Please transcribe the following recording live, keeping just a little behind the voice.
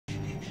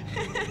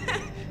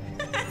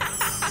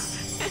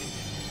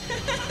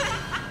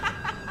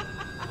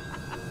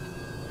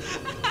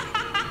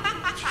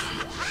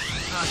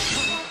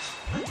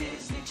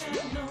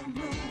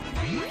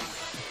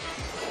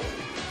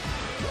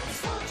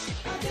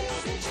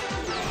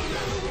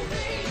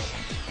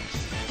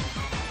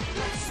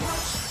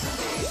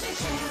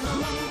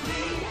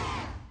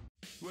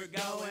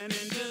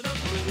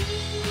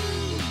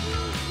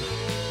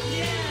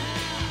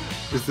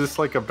is this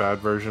like a bad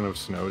version of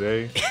Snow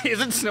Day?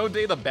 Isn't Snow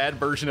Day the bad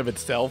version of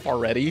itself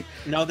already?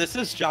 No, this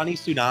is Johnny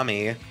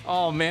Tsunami.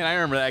 Oh man, I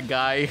remember that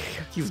guy.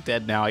 He's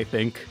dead now, I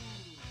think.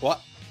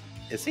 What?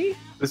 Is he?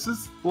 This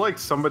is like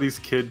somebody's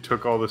kid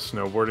took all the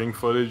snowboarding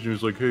footage and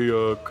was like, hey,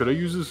 could I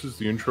use this as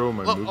the intro of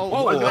my movie?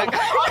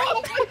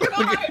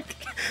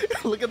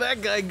 Look at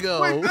that guy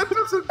go. Wait, that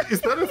doesn't,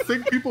 is that a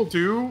thing people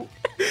do?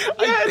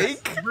 I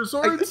think.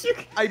 Resorts?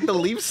 I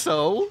believe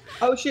so.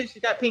 Oh shit,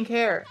 she's got pink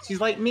hair. She's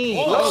like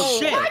me. Oh,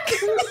 shit.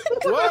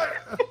 What?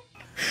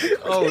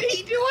 Oh, Did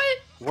he do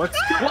it? What?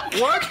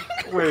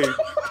 Wait.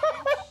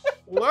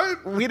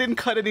 What? we didn't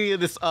cut any of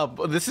this up.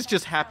 This is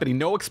just happening.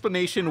 No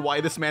explanation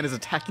why this man is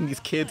attacking these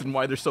kids and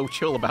why they're so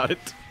chill about it.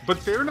 But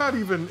they're not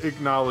even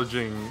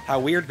acknowledging How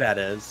weird that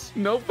is.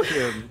 Nope.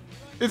 him.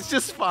 It's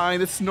just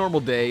fine. It's a normal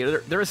day.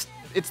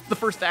 It's the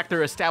first act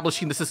they're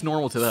establishing this is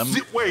normal to them.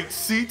 Wait,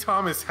 C.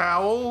 Thomas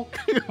Howell?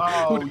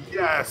 Oh,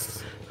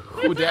 yes.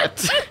 Who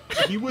dat?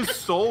 He was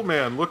Soul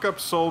Man. Look up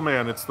Soul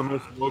Man. It's the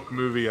most woke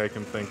movie I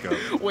can think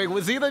of. Wait,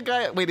 was he the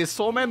guy? Wait, is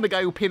Soul Man the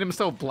guy who painted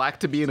himself black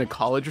to be in a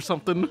college or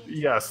something?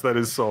 Yes, that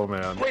is Soul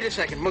Man. Wait a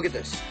second, look at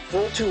this.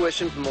 Full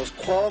tuition for the most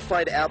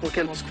qualified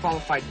applicant. Most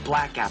qualified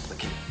black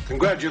applicant.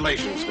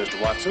 Congratulations, Mr.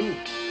 Watson.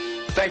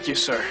 Thank you,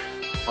 sir.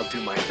 I'll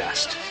do my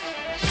best.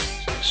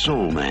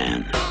 Soul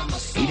Man.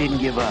 He didn't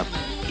give up.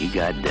 He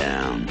got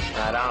down.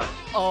 Right on.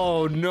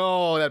 Oh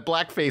no, that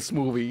blackface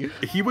movie.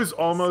 He was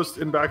almost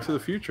in Back to the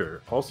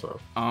Future, also.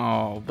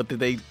 Oh, but did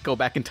they go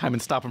back in time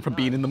and stop him from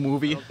being in the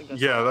movie?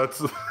 Yeah,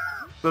 that's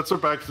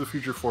what Back to the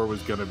Future 4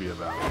 was gonna be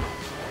about.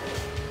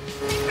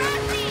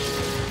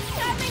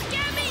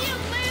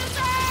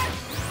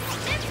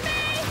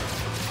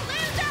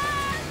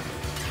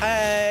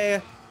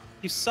 Hey,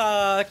 you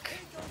suck.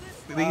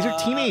 These are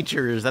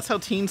teenagers. That's how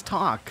teens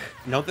talk.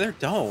 No, they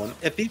don't.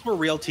 If these were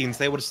real teens,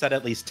 they would have said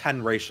at least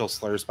 10 racial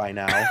slurs by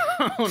now.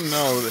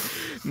 Oh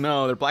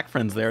no, they're black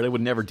friends there. They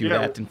would never do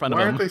that in front of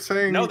Why them. aren't they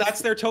saying? No,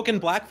 that's their token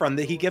black friend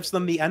that he gives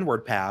them the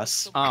N-word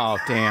pass. Oh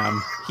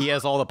damn, he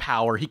has all the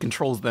power. He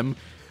controls them.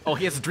 Oh,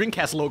 he has a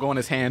Dreamcast logo on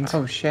his hand.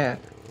 Oh shit.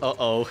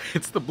 Uh-oh,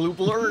 it's the blue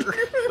blur.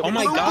 Oh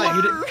my god,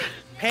 you didn't...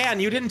 Pan,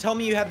 you didn't tell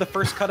me you had the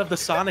first cut of the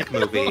Sonic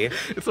movie.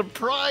 It's a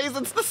prize.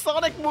 It's the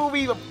Sonic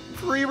movie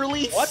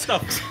pre-release. What the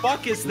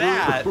fuck is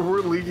that?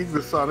 We're leading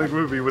the Sonic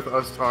movie with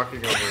us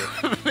talking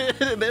over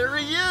it. There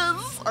he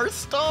is, our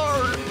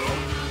star.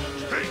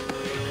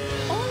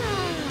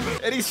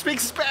 And he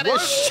speaks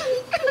Spanish.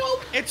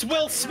 It's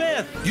Will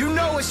Smith. You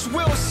know it's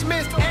Will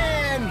Smith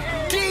and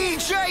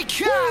DJ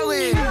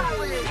Khaled.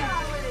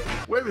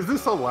 Wait, is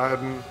this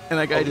Aladdin? And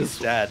that guy He's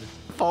just dead.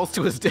 falls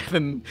to his death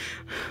and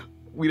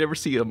we never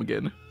see him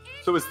again.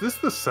 So is this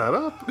the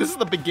setup? This is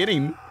the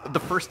beginning, the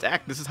first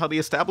act. This is how they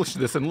established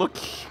this. And look,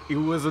 he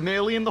was an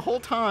alien the whole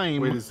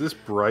time. Wait, is this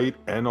Bright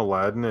and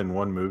Aladdin in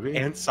one movie?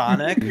 And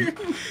Sonic.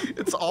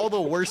 It's all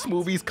the worst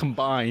movies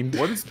combined.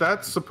 What is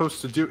that supposed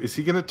to do? Is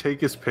he gonna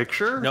take his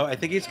picture? No, I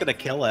think he's gonna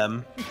kill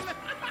him.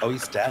 Oh,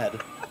 he's dead.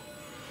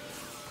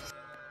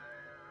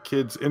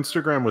 Kids,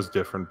 Instagram was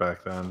different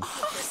back then.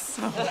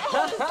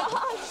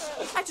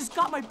 I just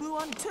got my boo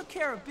on and took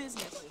care of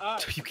business.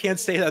 You can't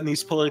say that in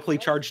these politically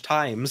charged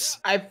times.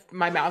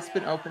 My mouth's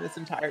been open this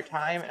entire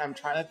time, and I'm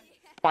trying to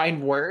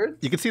find words.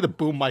 You can see the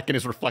boom mic in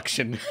his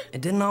reflection.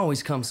 It didn't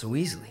always come so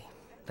easily.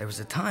 There was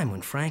a time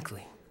when,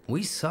 frankly,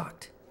 we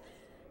sucked.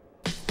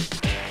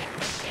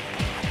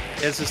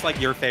 Is this like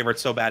your favorite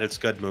So Bad It's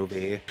Good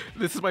movie?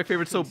 This is my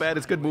favorite So Bad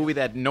It's Good movie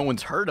that no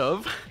one's heard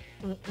of.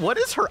 What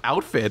is her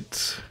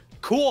outfit?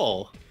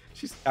 Cool.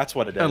 That's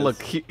what it is. And look,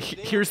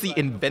 here's the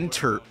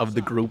inventor of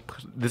the group.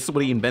 This is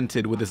what he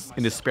invented with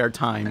in his spare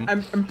time.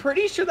 I'm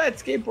pretty sure that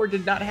skateboard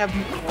did not have.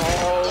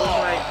 Oh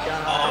my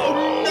god!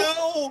 Oh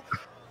no!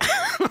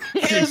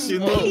 His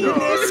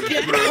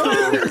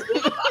penis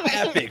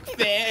epic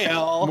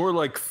fail. More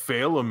like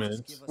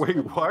failament. Wait,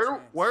 why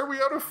are we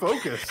out of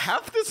focus?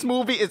 Half this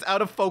movie is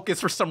out of focus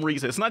for some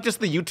reason. It's not just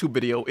the YouTube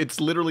video. It's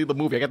literally the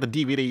movie. I got the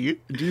DVD.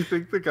 Do you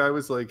think the guy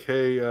was like,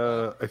 hey,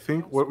 I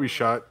think what we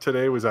shot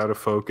today was out of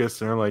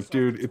focus? And they're like,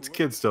 dude, it's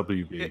kids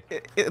WB.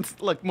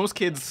 Look, most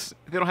kids,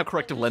 they don't have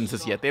corrective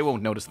lenses yet. They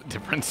won't notice the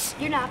difference.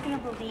 You're not gonna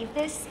believe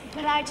this,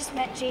 but I just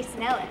met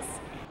Jason Ellis.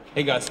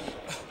 Hey guys.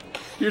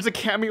 Here's a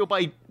cameo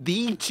by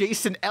the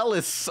Jason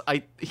Ellis,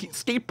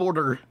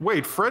 skateboarder.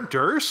 Wait, Fred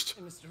Durst?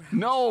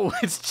 No,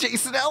 it's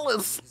Jason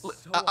Ellis.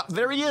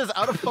 There he is,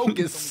 out of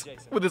focus,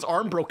 with his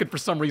arm broken for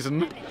some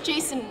reason.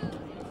 Jason,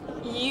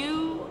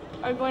 you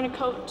are going to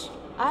coach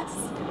us?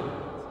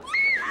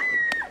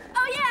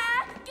 Oh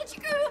yeah, get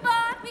your groove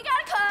on. We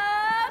got a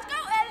coach. Go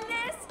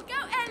Ellis. Go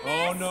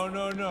Ellis.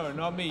 Oh no,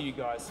 not me, you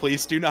guys.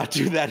 Please do not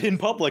do that in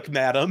public,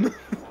 madam.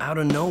 Out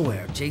of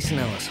nowhere, Jason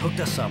Ellis hooked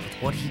us up with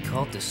what he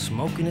called the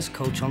smokinest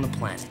coach on the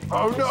planet.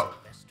 Oh no!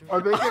 Are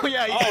they? Oh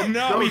yeah. Oh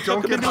no! He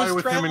Don't took get him high into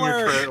with his him in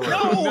your trailer.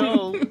 trailer.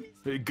 No!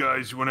 Hey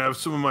guys, you want to have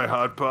some of my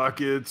hot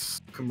pockets?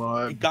 Come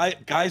on.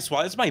 Guys,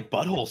 why is my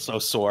butthole so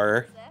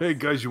sore? Hey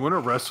guys, you want to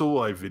wrestle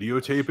while I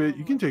videotape it?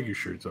 You can take your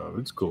shirts off.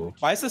 It's cool.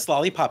 Why is this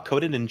lollipop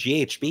coated in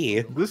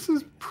GHB? This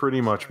is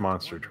pretty much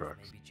monster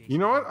trucks. You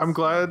know what? I'm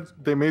glad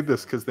they made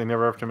this because they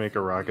never have to make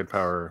a Rocket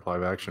Power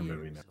live-action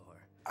movie now.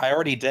 I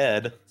already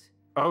did.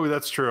 Oh,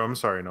 that's true. I'm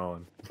sorry,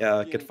 Nolan.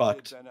 Yeah, get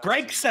fucked.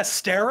 Greg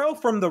Sestero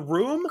from The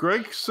Room?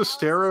 Greg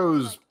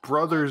Sestero's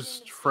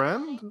brother's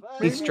friend?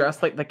 He's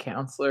dressed like the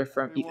counselor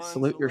from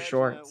Salute Your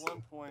Shorts.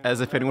 As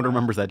if anyone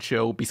remembers that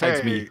show.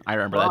 Besides me, I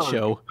remember that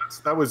show.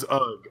 That was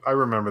Ugh. I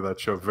remember that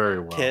show very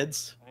well.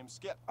 Kids,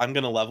 I'm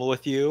gonna level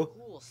with you.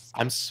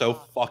 I'm so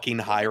fucking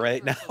high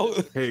right now.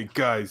 Hey,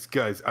 guys,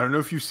 I don't know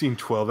if you've seen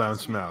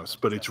 12-Ounce Mouse,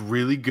 but it's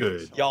really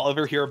good. Y'all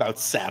ever hear about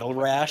Saddle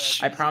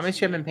Rash? I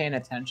promise you haven't been paying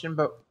attention,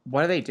 but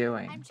what are they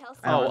doing?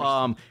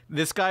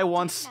 This guy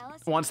wants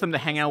them to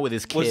hang out with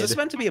his kid. Was this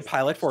meant to be a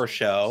pilot for a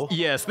show?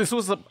 Yes, this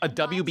was a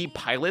WB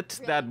pilot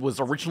that was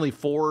originally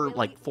for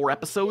 4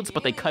 episodes,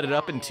 but they cut it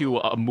up into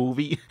a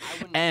movie.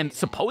 And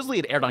supposedly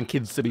it aired on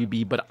Kids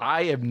WB, but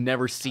I have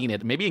never seen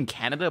it. Maybe in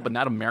Canada, but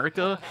not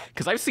America.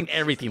 Because I've seen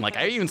everything. Like,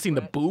 I've even seen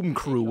the Boom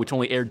Crew, which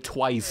only aired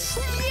twice.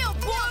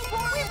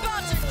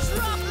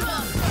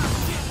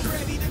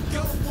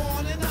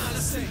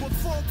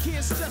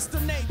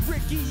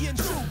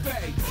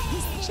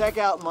 Check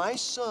out my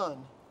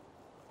son.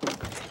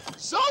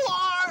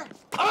 Zolar!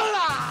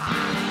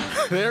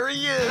 Hola! There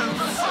he is!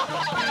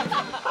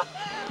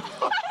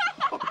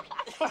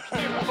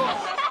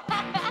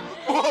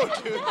 Whoa,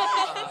 dude.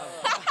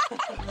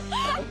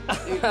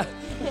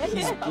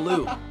 He's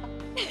blue.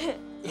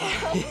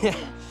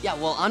 Yeah,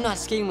 well, I'm not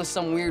skating with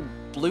some weird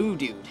blue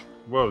dude.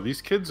 Whoa,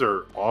 these kids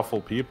are awful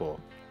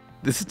people.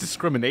 This is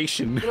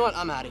discrimination. You know what?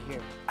 I'm out of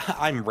here.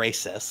 I'm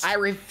racist. I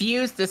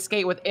refuse to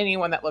skate with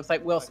anyone that looks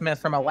like Will Smith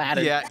from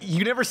Aladdin. Yeah,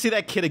 you never see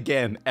that kid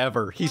again,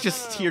 ever. He's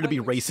just here to be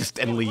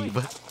racist and leave.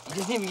 You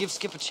didn't even give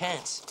Skip a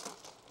chance.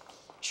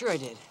 Sure I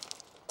did.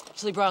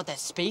 Until he brought out that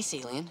space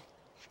alien.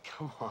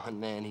 Come on,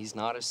 man. He's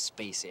not a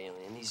space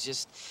alien. He's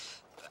just,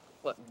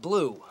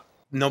 blue.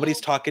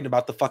 Nobody's talking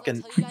about the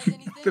fucking...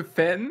 The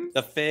fins?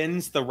 The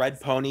fins, the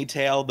red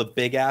ponytail, the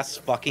big-ass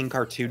fucking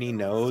cartoony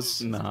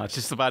nose. No, it's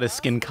just about his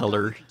skin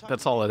color.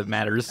 That's all that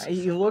matters.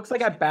 He looks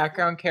like a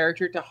background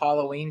character to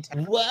Halloween.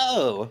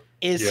 Whoa!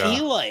 Is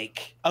he,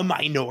 like, a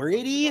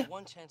minority?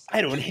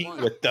 I don't hate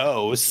with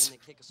those.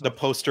 The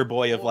poster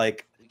boy of,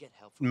 like,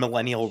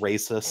 millennial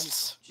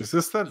racists. Is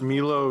this that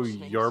Milo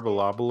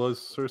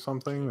Yiannopoulos or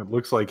something? It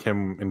looks like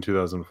him in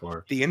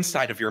 2004. The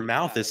inside of your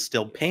mouth is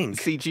still pink.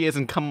 CG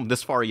hasn't come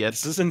this far yet.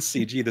 This isn't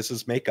CG, this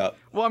is makeup.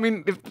 Well, I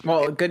mean...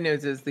 good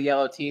news is the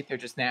yellow teeth are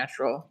just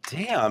natural.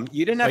 Damn,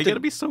 you didn't have to... You gotta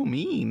be so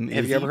mean.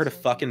 Have you ever heard of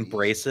fucking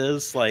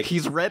braces? Like...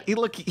 He's red...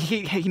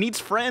 He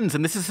needs friends,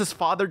 and this is his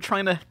father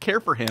trying to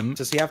care for him.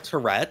 Does he have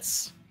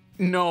Tourette's?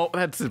 No,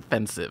 that's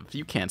offensive.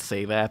 You can't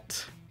say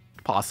that.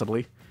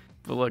 Possibly.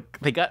 But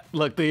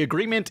look, the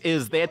agreement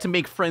is they had to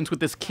make friends with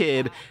this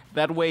kid.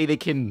 That way they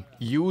can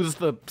use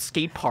the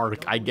skate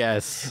park, I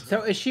guess.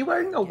 So is she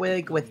wearing a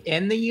wig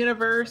within the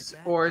universe,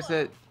 or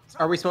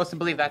are we supposed to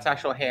believe that's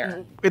actual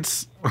hair?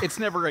 It's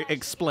never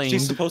explained.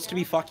 She's supposed to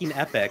be fucking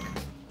epic.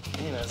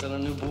 Hey, is that a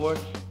new board?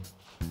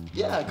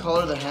 Yeah, I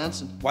call her the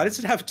Hanson. Why does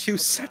it have 2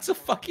 sets of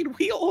fucking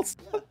wheels?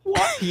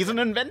 What? He's an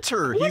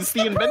inventor. He's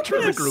the inventor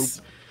of the group.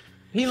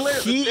 He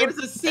literally, there was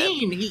a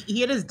scene.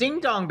 He had his ding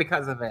dong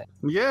because of it.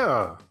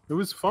 Yeah, it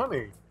was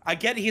funny. I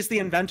get he's the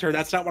inventor.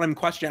 That's not what I'm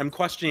questioning. I'm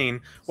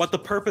questioning what the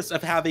purpose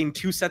of having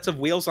 2 sets of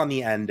wheels on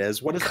the end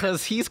is. What is?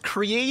 Because he's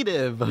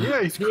creative.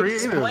 Yeah, he's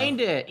creative. He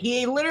explained it.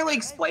 He literally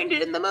explained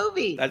it in the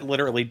movie. That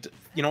literally.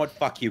 You know what?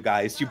 Fuck you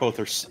guys. You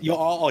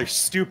all are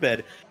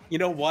stupid. You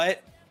know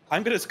what?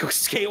 I'm gonna go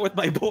skate with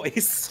my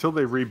boys. Until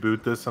they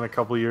reboot this in a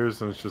couple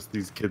years, and it's just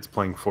these kids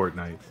playing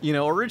Fortnite. You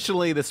know,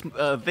 originally this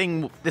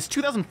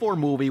 2004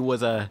 movie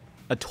was a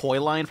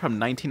toy line from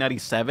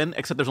 1997,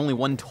 except there's only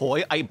one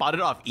toy. I bought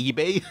it off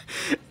eBay.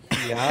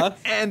 Yeah.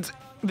 And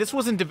this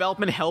was in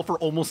development hell for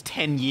almost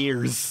 10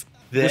 years.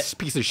 This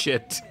piece of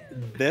shit.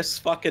 This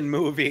fucking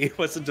movie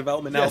was in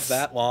development hell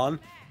that long.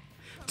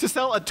 To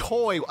sell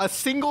a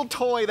single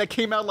toy that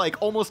came out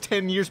like almost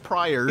 10 years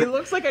prior. He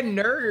looks like a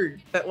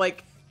nerd that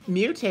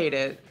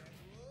mutated.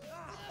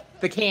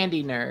 The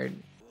candy nerd.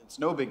 It's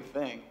no big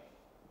thing.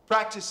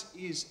 Practice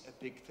is a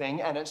big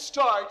thing, and it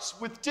starts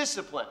with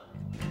discipline.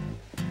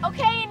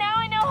 Okay, now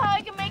I know how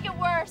I can make it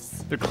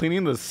worse. They're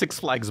cleaning the Six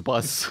Flags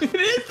bus. It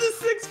is the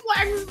Six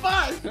Flags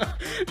bus!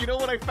 You know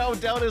what I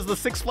found out is the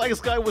Six Flags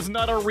guy was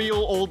not a real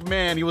old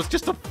man. He was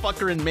just a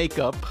fucker in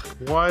makeup.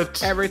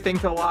 What?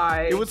 Everything's a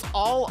lie. It was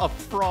all a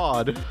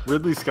fraud.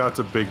 Ridley Scott's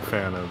a big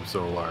fan of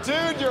Zolar.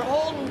 Dude, you're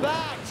holding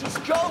back.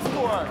 Just go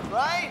for it,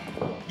 right?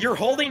 You're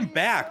holding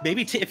back.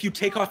 Maybe if you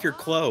take off your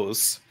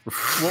clothes.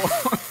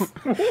 What?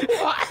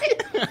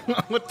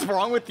 What's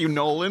wrong with you,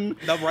 Nolan?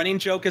 The running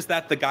joke is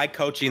that the guy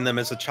coaching them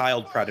is a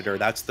child predator.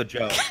 That's the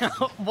joke.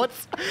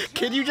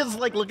 Can you just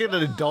look at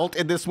an adult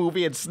in this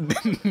movie and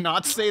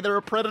not say they're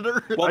a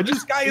predator? Well,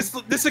 this guy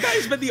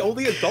has been the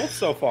only adult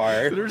so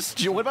far.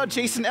 What about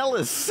Jason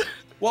Ellis?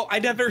 Well, I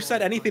never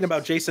said anything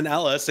about Jason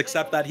Ellis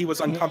except that he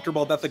was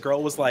uncomfortable that the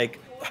girl was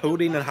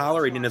hooting and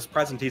hollering in his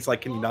presence. He's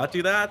like, can you not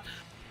do that?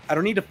 I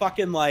don't need to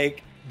fucking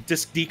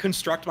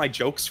deconstruct my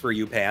jokes for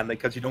you, Pan,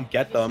 because you don't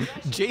get them.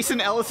 Jason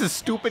Ellis's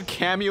stupid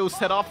cameo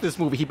set off this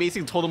movie. He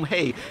basically told him,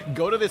 hey,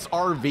 go to this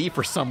RV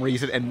for some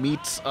reason and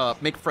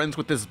make friends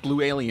with this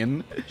blue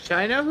alien. Should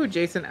I know who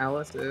Jason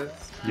Ellis is?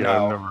 Yeah, No.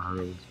 I've never heard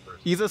of this person.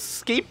 He's a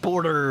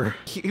skateboarder.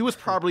 He was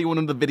probably one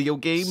of the video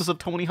games of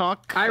Tony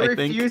Hawk, I think.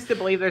 refuse to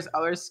believe there's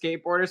other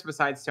skateboarders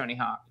besides Tony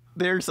Hawk.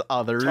 There's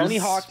others.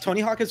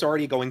 Tony Hawk is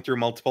already going through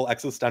multiple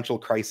existential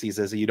crises,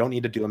 Izzy. You don't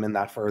need to do him in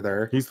that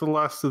further. He's the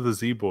last of the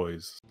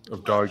Z-Boys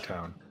of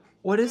Dogtown.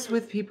 What is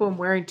with people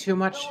wearing too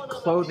much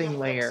clothing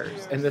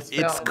layers in this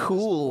film? It's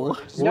cool.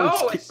 No,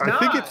 Well, it's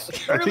not. I think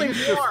it's really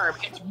just- warm.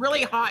 It's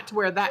really hot to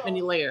wear that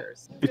many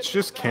layers. It's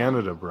just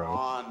Canada, bro.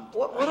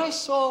 What I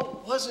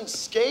saw wasn't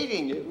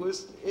skating.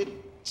 It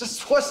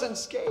just wasn't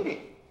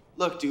skating.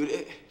 Look, dude,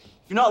 if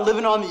you're not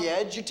living on the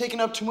edge, you're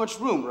taking up too much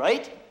room,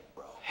 right?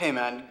 Hey,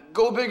 man,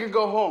 go big or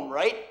go home,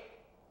 right?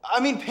 I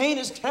mean, pain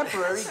is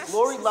temporary,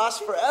 glory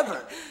lasts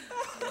forever.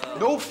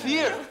 No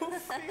fear.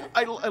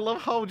 I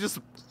love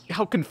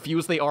how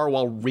confused they are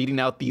while reading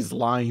out these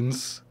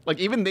lines. Like,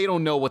 even they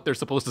don't know what they're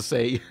supposed to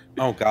say.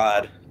 Oh,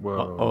 God. Whoa.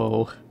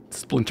 Uh-oh.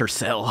 Splinter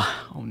Cell.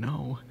 Oh,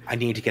 no. I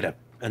need to get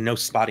a no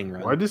spotting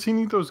run. Why does he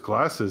need those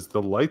glasses?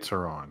 The lights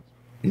are on.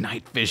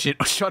 Night vision.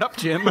 Oh, shut up,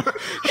 Jim.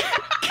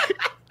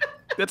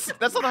 That's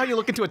not how you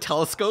look into a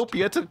telescope.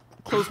 You have to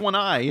close one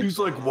eye. He's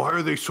like, why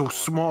are they so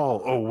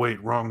small? Oh,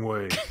 wait, wrong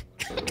way.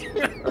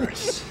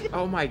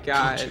 Oh my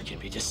God. Culture can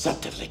be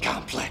deceptively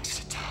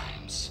complex at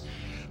times,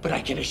 but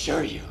I can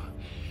assure you,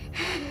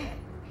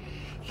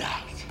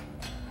 that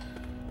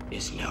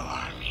is no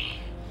army.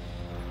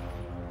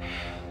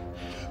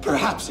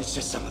 Perhaps it's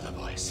just some of the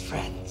boys'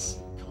 friends.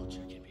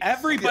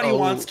 Everybody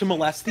wants to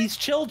molest these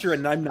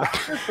children. I'm not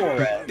here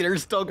for it.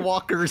 There's Doug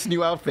Walker's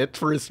new outfit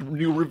for his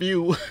new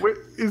review. Wait,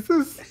 is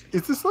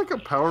this like a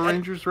Power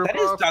Rangers ripoff? That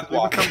is Doug They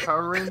Walker. become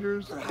Power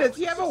Rangers? Does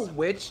he have a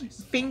witch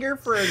finger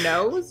for a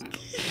nose?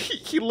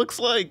 He looks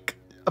like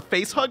a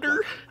face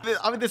hugger.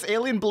 I mean, this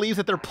alien believes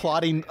that they're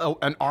plotting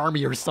an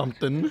army or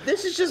something.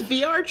 This is just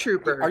VR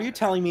Trooper. Are you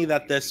telling me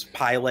that this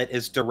pilot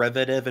is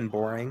derivative and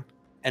boring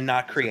and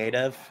not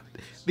creative?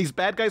 These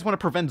bad guys want to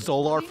prevent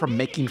Zolar from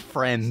making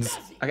friends.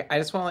 Okay, I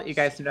just want to let you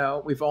guys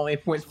know we've only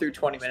went through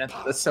 20 minutes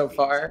of this so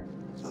far.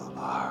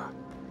 Zolar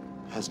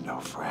has no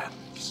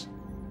friends.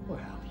 Well,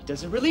 he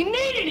doesn't really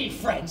need any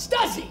friends,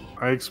 does he?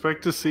 I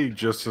expect to see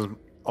just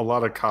a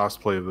lot of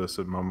cosplay of this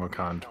at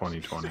MomoCon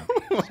 2020.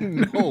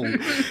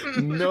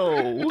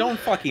 No. Don't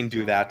fucking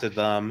do that to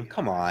them.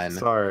 Come on.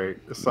 Sorry.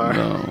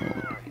 No.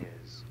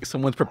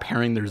 Someone's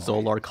preparing their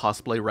Zolar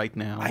cosplay right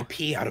now. I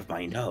pee out of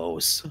my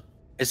nose.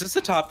 Is this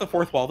the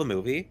fourth wall of the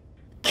movie?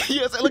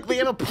 Yes, look, they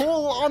had a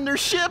pool on their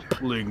ship.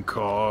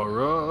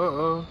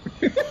 Linkara.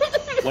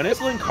 When is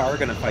Linkara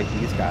gonna fight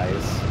these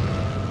guys?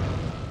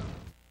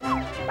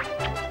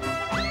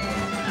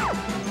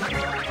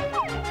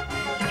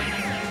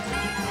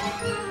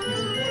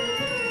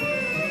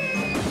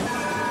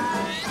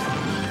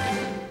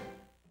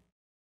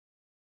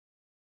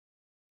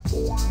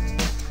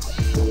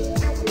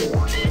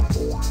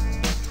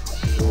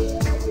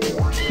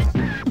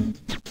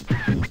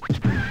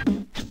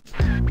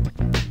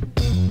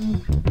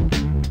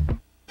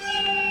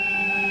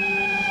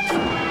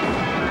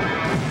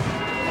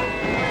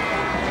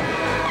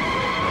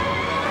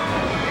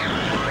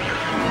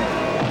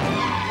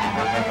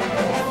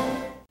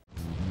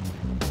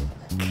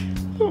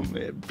 Oh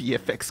man,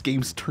 BFX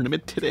Games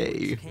Tournament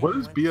today. What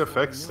does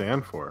BFX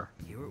stand for?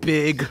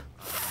 Big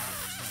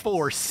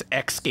Force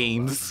X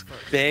Games.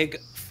 Big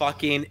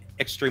fucking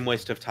extreme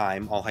waste of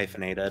time, all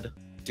hyphenated.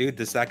 Dude,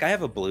 does that guy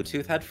have a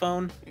Bluetooth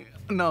headphone?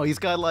 No, he's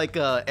got like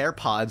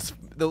AirPods.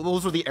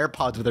 Those were the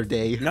AirPods of their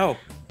day. No,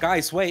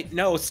 guys, wait,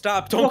 no,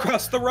 stop, don't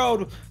cross the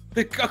road.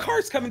 A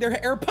car's coming, their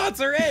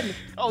AirPods are in.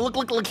 Oh,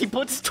 look, he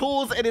puts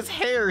tools in his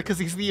hair because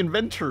he's the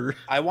inventor.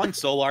 I want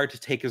Zolar to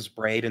take his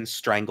braid and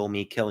strangle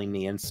me, killing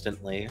me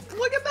instantly.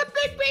 Look at that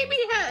big baby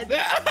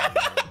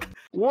head!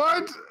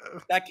 What?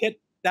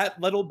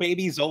 That little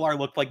baby Zolar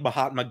looked like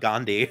Mahatma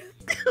Gandhi.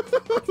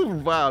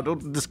 Wow,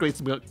 don't disgrace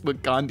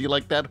Gandhi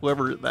like that,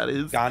 whoever that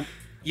is.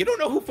 You don't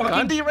know who fucking...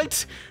 Gandhi,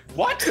 right?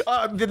 What?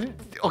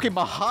 Okay,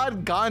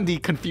 Mahad Gandhi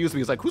confused me.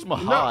 He's like, who's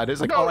Mahad?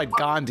 It's like, all right,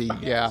 Gandhi,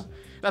 yeah.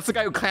 That's the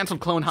guy who canceled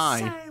Clone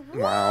High.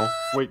 Wow.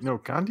 Wait, no,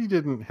 Gandhi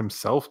didn't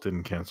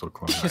cancel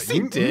Clone High. Yes, he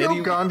did. You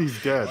know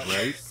Gandhi's dead,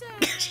 right?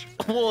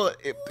 Well,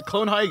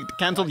 Clone High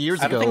canceled years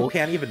ago. I don't think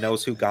Pan even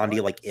knows who Gandhi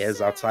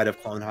is outside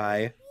of Clone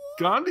High.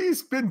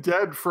 Gandhi's been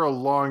dead for a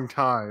long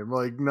time.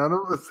 Like, none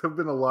of us have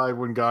been alive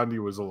when Gandhi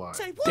was alive.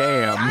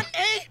 Damn.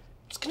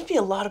 There's gonna be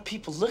a lot of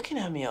people looking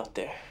at me out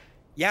there.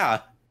 Yeah,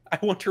 I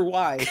wonder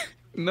why.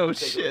 No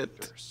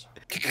shit.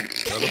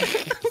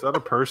 Is that a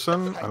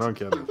person? I don't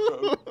get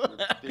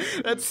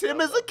it. That's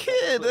him as a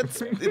kid.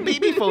 That's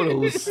baby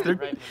photos.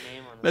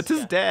 That's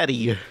his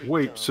daddy.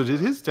 Wait, so did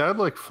his dad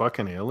like fuck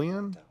an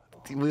alien?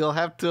 We'll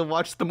have to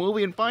watch the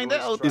movie and find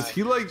out. Is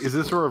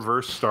this a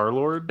reverse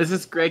Star-Lord? This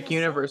is Greg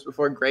Universe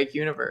before Greg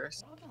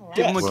Universe.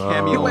 Give him a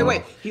cameo.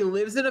 Wait. He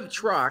lives in a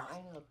truck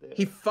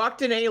He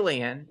fucked an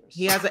alien.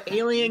 He has an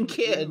alien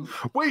kid.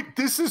 Wait,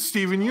 this is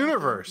Steven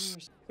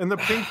Universe. And the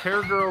pink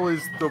hair girl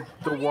is the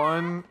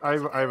one I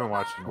haven't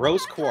watched it.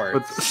 Rose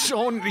Quartz.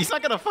 Sean, he's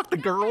not gonna fuck the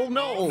girl.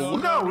 No.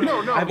 No.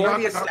 I've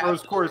already Not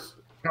Rose Quartz.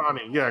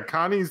 Connie. Yeah,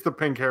 Connie's the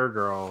pink hair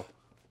girl.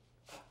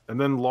 And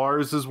then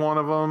Lars is one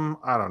of them.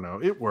 I don't know.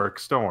 It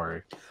works. Don't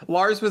worry.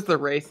 Lars was the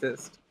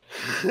racist.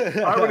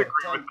 I would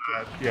agree with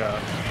that. Yeah.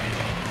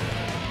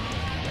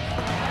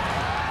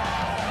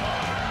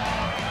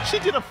 She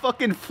did a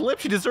fucking flip.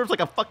 She deserves like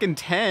a fucking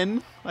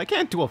 10. I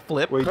can't do a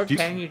flip. Wait, What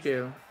can you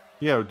do?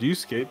 Yeah, do you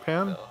skate,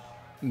 Pan?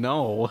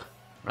 No.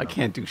 I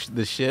can't do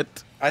this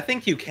shit. I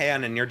think you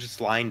can, and you're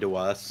just lying to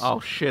us.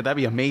 Oh shit, that'd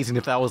be amazing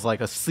if that was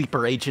like a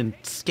sleeper agent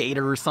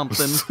skater or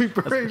something.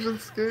 Sleeper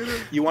agent skater?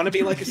 You want to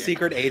be like a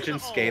secret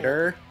agent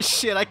skater?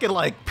 Shit, I could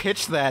like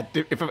pitch that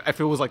if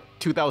it was like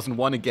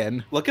 2001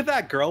 again. Look at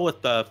that girl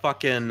with the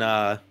fucking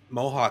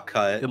mohawk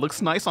cut. It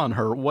looks nice on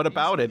her. What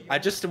about it? I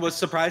just was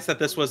surprised that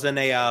this was in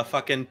a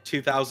fucking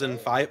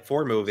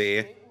 2004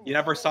 movie. You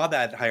never saw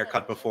that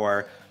haircut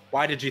before.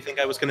 Why did you think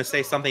I was going to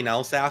say something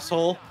else,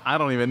 asshole? I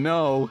don't even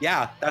know.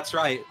 Yeah, that's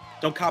right.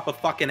 Don't cop a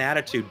fucking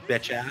attitude,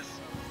 bitch ass.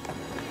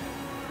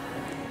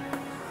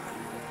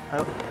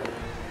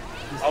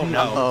 Oh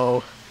no.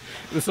 Uh-oh.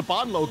 The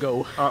Saban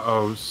logo.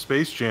 Uh-oh,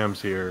 Space Jam's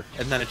here.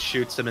 And then it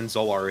shoots him and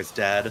Zolar is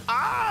dead.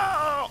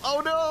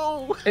 Oh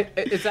no!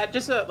 Is that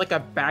just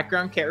a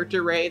background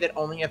character ray that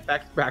only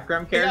affects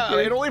background characters?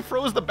 Yeah, it only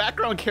froze the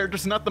background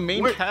characters, not the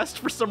main cast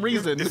for some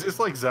reason. Is this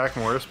like Zach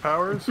Morris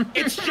powers?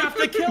 It's Jeff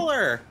the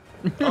Killer!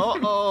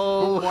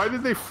 Uh-oh. Why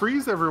did they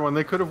freeze everyone?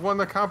 They could have won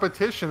the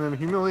competition and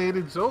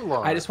humiliated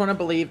Zolar. I just want to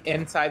believe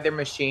inside their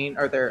machine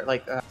or their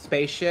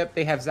spaceship,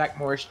 they have Zach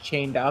Morris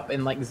chained up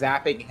and like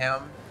zapping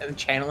him and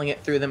channeling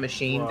it through the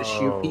machine to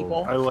shoot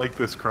people. I like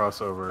this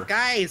crossover.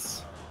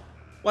 Guys!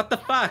 What the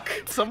fuck?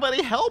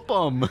 Somebody help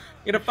him!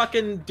 You gonna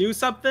fucking do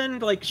something?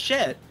 Like,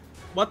 shit.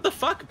 What the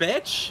fuck,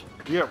 bitch?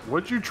 Yeah,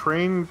 what'd you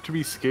train to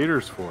be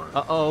skaters for?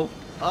 Uh-oh.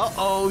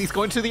 Uh-oh, he's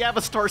going to the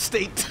Avatar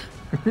state.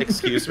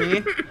 Excuse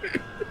me?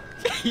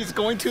 He's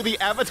going to the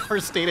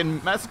Avatar state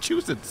in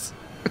Massachusetts.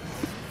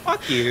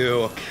 Fuck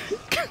you.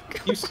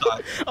 You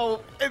suck.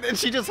 Oh, and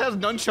she just has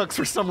nunchucks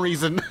for some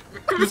reason.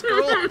 This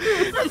girl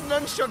has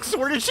nunchucks.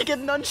 Where did she get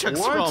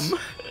nunchucks from?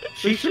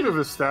 She should have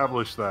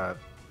established that.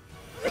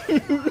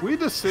 We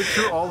just sit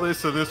through all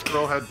this and this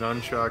girl had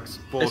nunchucks.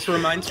 Bullshit. This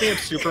reminds me of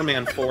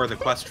Superman 4, The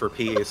Quest for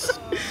Peace.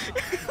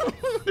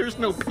 There's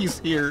no peace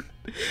here.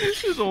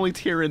 There's only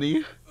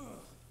tyranny.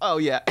 Oh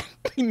yeah,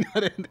 he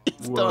nutted.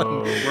 He's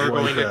done. We're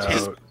going to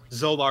take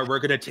Zolar. We're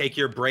gonna take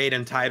your braid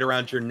and tie it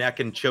around your neck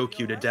and choke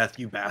you to death,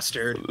 you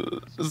bastard.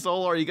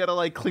 Zolar, you gotta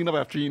like clean up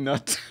after you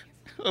nut.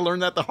 I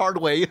learned that the hard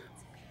way.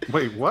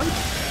 Wait, what?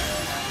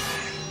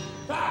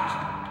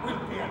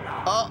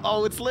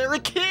 Uh-oh, it's Larry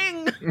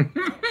King!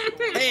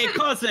 Hey,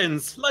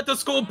 cousins, let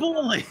us go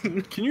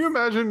bowling! Can you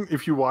imagine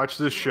if you watch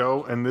this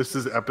show and this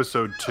is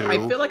episode 2?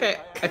 I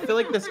feel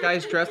like this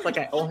guy's dressed like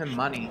I owe him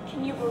money.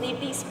 Can you believe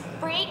these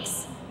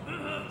freaks?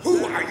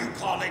 Who are you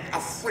calling a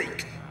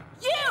freak?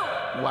 You!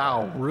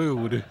 Wow,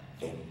 rude.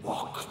 They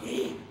mock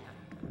me.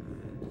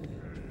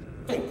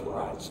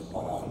 Vaporize them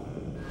all.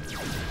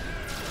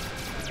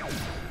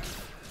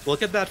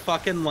 Look at that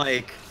fucking,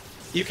 like...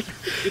 You can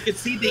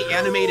see the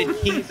animated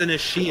keys in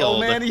his shield. Oh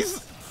man, he's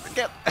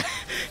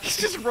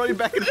just running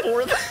back and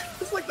forth.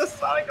 It's like the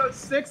Sonic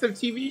 06 of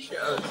TV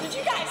shows. Did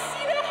you guys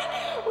see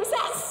that? Was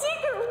that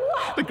sick or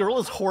what? The girl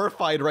is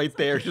horrified right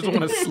there. She doesn't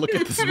want to look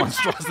at this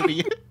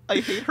monstrosity. I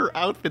hate her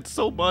outfit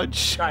so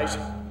much. Guys,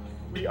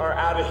 we are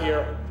out of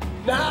here.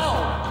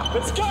 Now!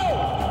 Let's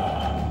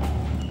go!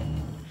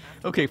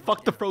 Okay,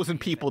 fuck the frozen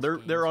people.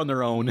 They're on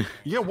their own.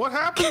 Yeah, what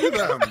happened to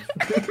them?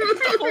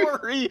 Don't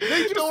worry.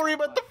 Don't worry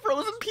about the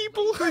frozen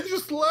people. They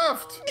just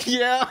left.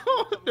 Yeah,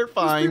 they're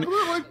fine. People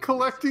are like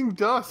collecting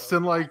dust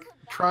and like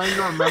trying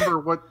to remember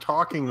what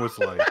talking was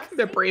like.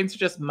 Their brains are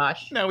just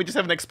mush. Now we just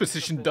have an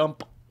exposition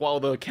dump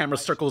while the camera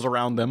circles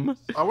around them.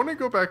 I want to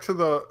go back to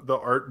the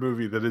art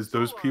movie that is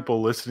those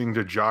people listening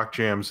to jock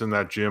jams in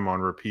that gym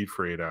on repeat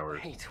for 8 hours.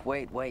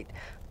 Wait.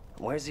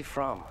 Where's he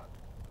from?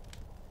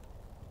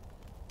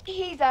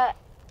 He's a...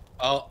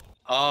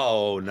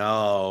 Oh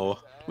no.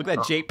 Look at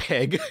that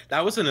JPEG.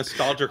 That was a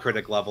Nostalgia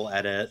Critic level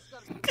edit.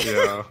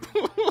 Yeah.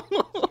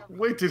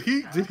 Wait, did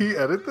he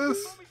edit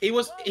this?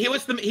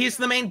 He's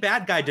the main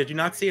bad guy. Did you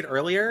not see it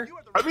earlier?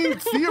 I mean,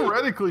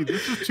 theoretically,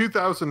 this is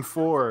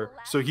 2004,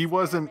 so he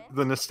wasn't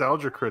the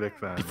Nostalgia Critic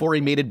then. Before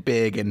he made it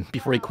big and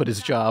before he quit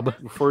his job.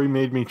 Before he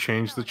made me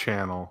change the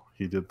channel,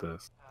 he did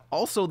this.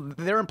 Also,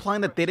 they're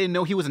implying that they didn't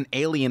know he was an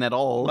alien at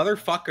all.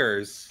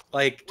 Motherfuckers.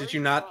 Like, did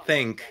you not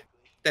think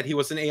that he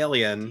was an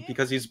alien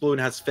because he's blue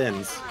and has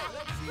fins?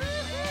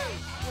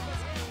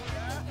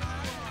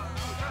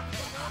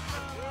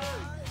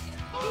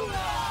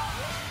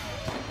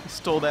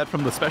 Stole that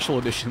from the special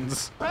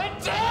editions.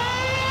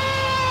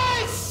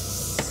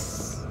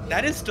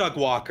 That is Doug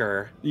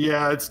Walker.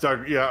 Yeah, it's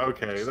Doug. Yeah,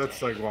 okay, that's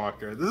Doug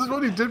Walker. This is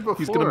what he did before.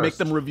 He's gonna make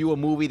them review a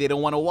movie they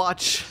don't want to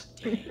watch.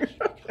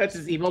 That's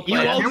his evil You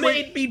plan. all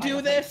made me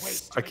do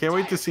this. I can't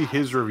wait to see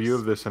his review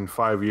of this in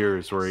 5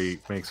 years, where he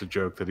makes a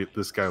joke that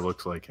this guy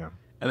looks like him.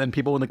 And then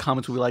people in the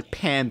comments will be like,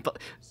 Pan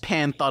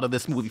thought of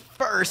this movie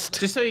first.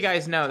 Just so you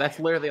guys know, that's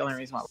literally the only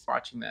reason why we're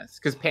watching this,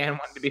 because Pan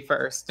wanted to be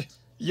first.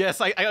 Yes,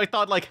 I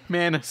thought like,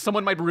 man,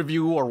 someone might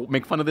review or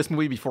make fun of this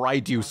movie before I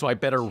do, so we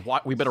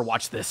better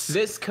watch this.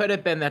 This could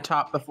have been the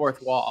top the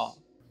fourth wall.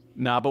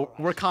 Nah, but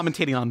we're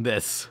commentating on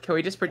this. Can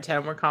we just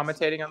pretend we're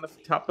commentating on the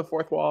top the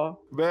fourth wall?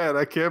 Man,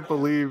 I can't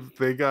believe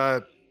they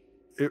got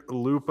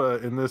Lupa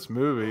in this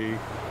movie.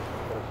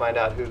 Gonna find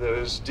out who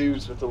those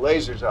dudes with the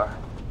lasers are.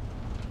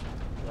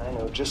 And I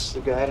know just the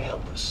guy to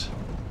help us.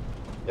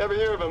 You ever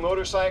hear of a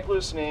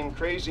motorcyclist named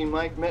Crazy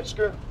Mike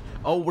Metzger?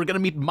 Oh, we're gonna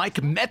meet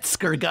Mike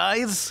Metzger,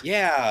 guys.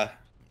 Yeah.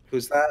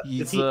 Who's that?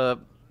 He's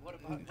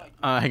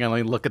hang on, let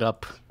me look it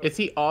up. Is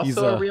he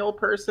also a real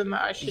person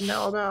that I should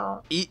know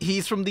about?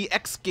 He's from the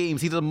X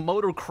Games. He's a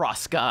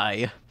motocross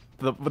guy.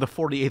 The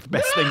 48th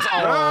best things.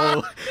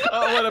 Oh,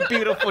 what a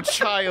beautiful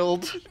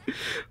child.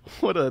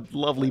 What a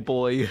lovely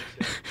boy.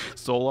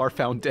 Zolar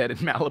found dead in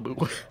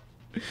Malibu.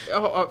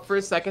 Oh, for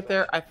a second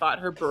there, I thought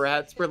her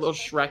barrettes were little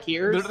Shrek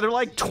ears. They're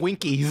like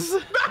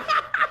Twinkies.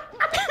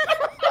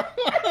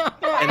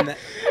 And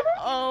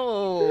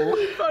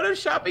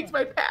Photoshopping's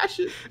my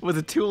passion. Was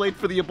it too late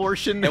for the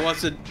abortion? It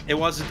wasn't. It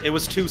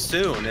was too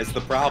soon. Is the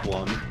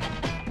problem?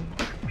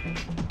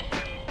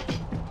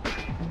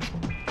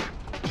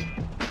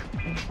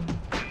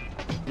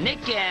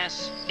 Nick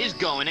Gass is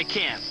going to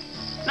camp.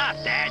 Not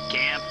that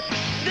camp.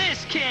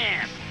 This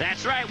camp!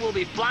 That's right, we'll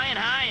be flying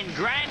high and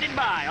grinding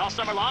by all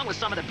summer long with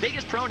some of the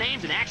biggest pro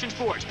names in action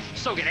sports.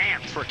 So get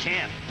amped for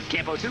camp.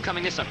 Camp 02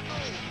 coming this summer.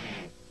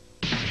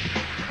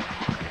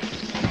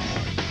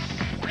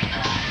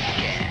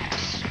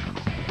 Gas.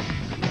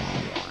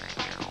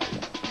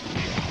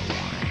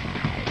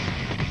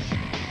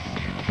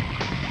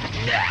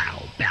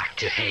 Now, back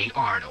to Hey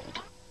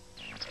Arnold.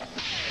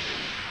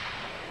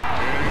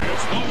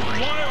 It's the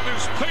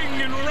wildest thing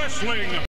in wrestling.